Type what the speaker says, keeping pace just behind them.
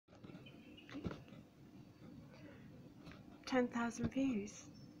10,000 views.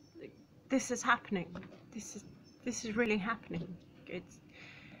 This is happening. This is really happening.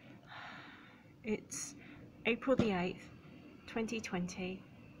 It's April the 8th, 2020.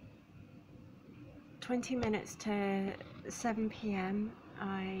 20 minutes to 7 p.m.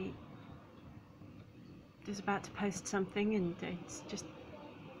 I was about to post something and it's just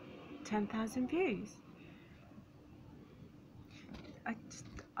 10,000 views.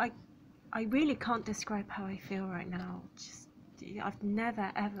 I really can't describe how I feel right now. I've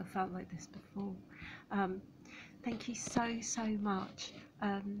never ever felt like this before. Thank you so much.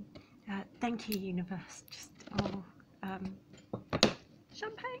 Thank you, universe.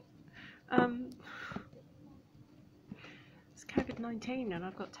 Champagne. It's COVID-19 and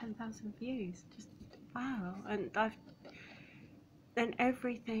I've got 10,000 views. Just wow. And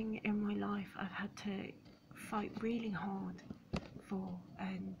everything in my life I've had to fight really hard for,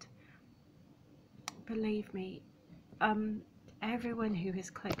 and believe me, everyone who has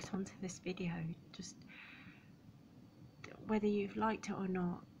clicked onto this video, just whether you've liked it or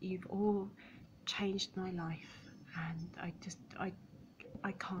not, you've all changed my life, and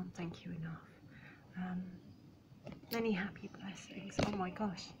I can't thank you enough. Many happy blessings. Oh my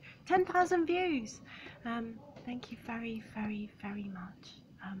gosh, 10,000 views. Thank you very much.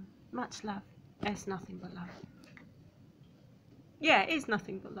 Much love. It's nothing but love. Yeah, it is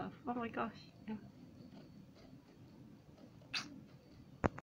nothing but love. Oh my gosh. Yeah.